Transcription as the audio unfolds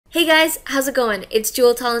Hey guys, how's it going? It's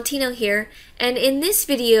Jewel Tolentino here, and in this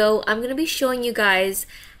video I'm going to be showing you guys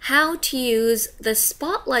how to use the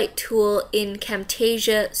Spotlight tool in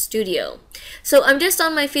Camtasia Studio. So I'm just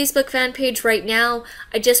on my Facebook fan page right now.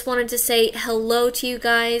 I just wanted to say hello to you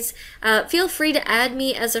guys. Feel free to add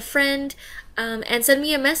me as a friend and send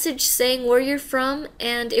me a message saying where you're from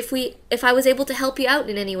and if I was able to help you out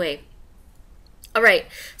in any way. Alright,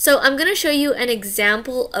 so I'm going to show you an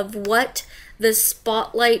example of what the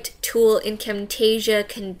Spotlight tool in Camtasia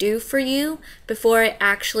can do for you before I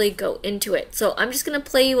actually go into it. So I'm just going to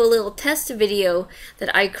play you a little test video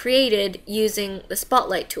that I created using the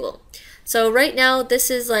Spotlight tool. So right now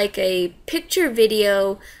this is like a picture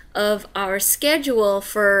video of our schedule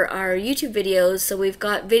for our YouTube videos. So we've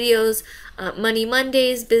got videos Money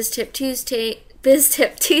Mondays, Biz Tip Tuesdays,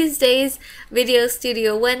 Video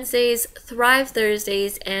Studio Wednesdays, Thrive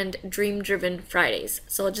Thursdays, and Dream Driven Fridays.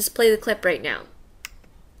 So I'll just play the clip right now.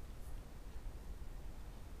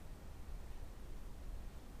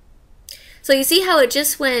 So you see how it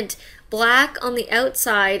just went black on the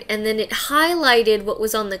outside and then it highlighted what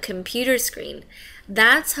was on the computer screen.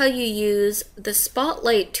 That's how you use the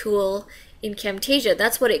Spotlight tool in Camtasia.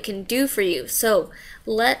 That's what it can do for you. So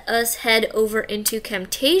let us head over into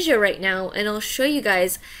Camtasia right now and I'll show you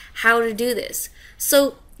guys how to do this.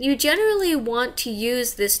 So you generally want to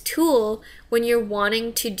use this tool when you're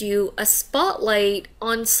wanting to do a spotlight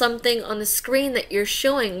on something on the screen that you're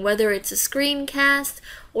showing, whether it's a screencast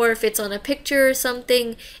or if it's on a picture or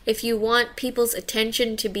something. If you want people's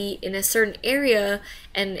attention to be in a certain area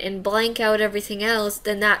and blank out everything else,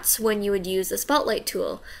 then that's when you would use the Spotlight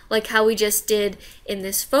tool, like how we just did in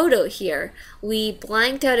this photo here. We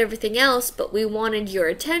blanked out everything else, but we wanted your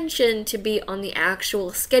attention to be on the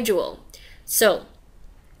actual schedule. So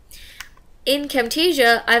in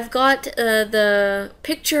Camtasia, I've got the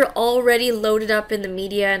picture already loaded up in the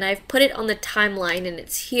media and I've put it on the timeline and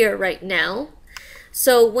it's here right now.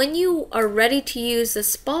 So when you are ready to use the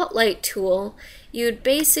Spotlight tool, you'd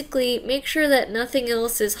basically make sure that nothing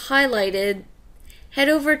else is highlighted, head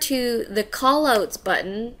over to the callouts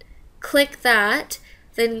button, click that,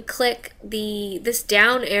 then click this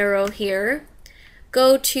down arrow here,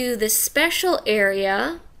 go to the special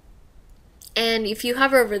area, and if you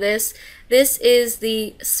hover over this, this is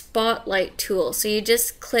the Spotlight tool. So you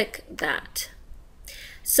just click that.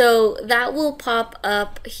 So that will pop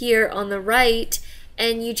up here on the right,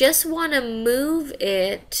 and you just want to move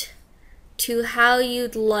it to how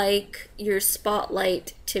you'd like your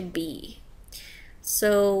spotlight to be.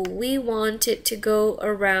 So we want it to go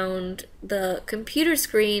around the computer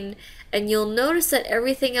screen, and you'll notice that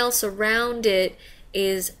everything else around it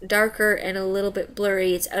is darker and a little bit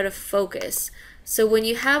blurry. It's out of focus. So when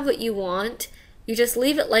you have what you want, you just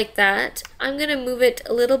leave it like that. I'm going to move it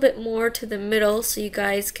a little bit more to the middle so you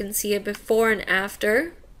guys can see it before and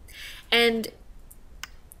after. And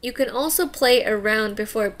you can also play around,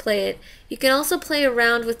 before I play it, you can also play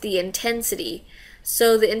around with the intensity.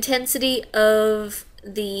 So the intensity of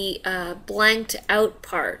the blanked out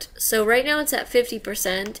part. So right now it's at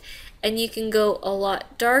 50%, and you can go a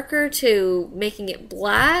lot darker to making it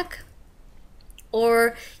black,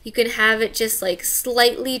 or you can have it just like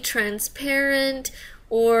slightly transparent,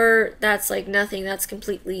 or that's like nothing, that's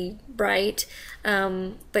completely bright.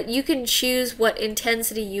 But you can choose what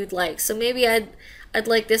intensity you'd like. So maybe I'd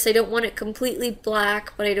like this. I don't want it completely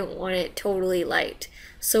black, but I don't want it totally light.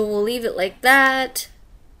 So we'll leave it like that,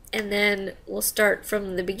 and then we'll start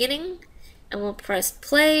from the beginning, and we'll press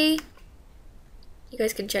play. You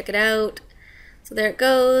guys can check it out. So there it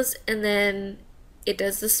goes, and then it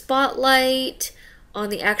does the spotlight on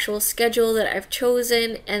the actual schedule that I've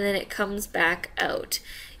chosen, and then it comes back out.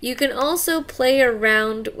 You can also play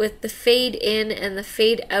around with the fade in and the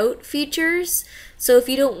fade out features. So if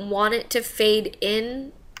you don't want it to fade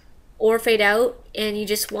in or fade out, and you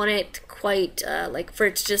just want it quite like for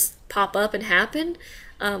it to just pop up and happen,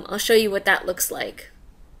 I'll show you what that looks like.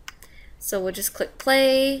 So we'll just click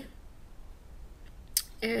play,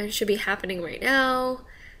 and it should be happening right now.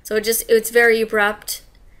 So it's very abrupt,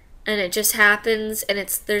 and it just happens, and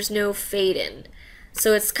there's no fade in.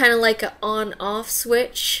 So it's kind of like an on-off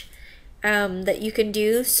switch that you can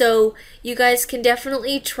do. So you guys can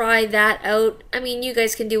definitely try that out. I mean, you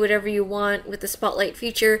guys can do whatever you want with the Spotlight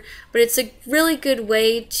feature, but it's a really good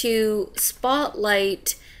way to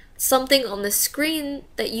spotlight something on the screen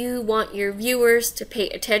that you want your viewers to pay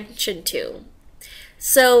attention to.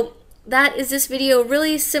 So that is this video.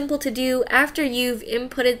 Really simple to do. After you've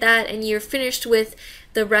inputted that and you're finished with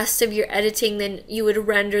the rest of your editing, then you would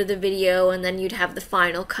render the video and then you'd have the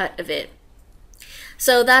final cut of it.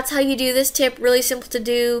 So that's how you do this tip, really simple to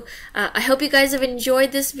do. I hope you guys have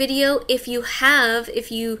enjoyed this video. If you have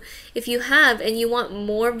and you want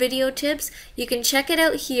more video tips, you can check it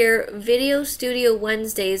out here. LimoStudio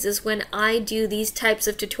Wednesdays is when I do these types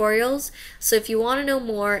of tutorials. So if you want to know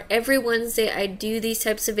more, every Wednesday I do these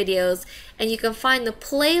types of videos, and you can find the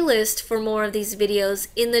playlist for more of these videos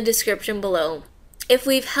in the description below. If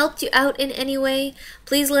we've helped you out in any way,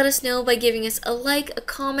 please let us know by giving us a like, a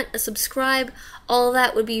comment, a subscribe. All of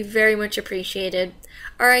that would be very much appreciated.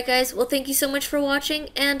 Alright guys, well thank you so much for watching,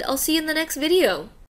 and I'll see you in the next video.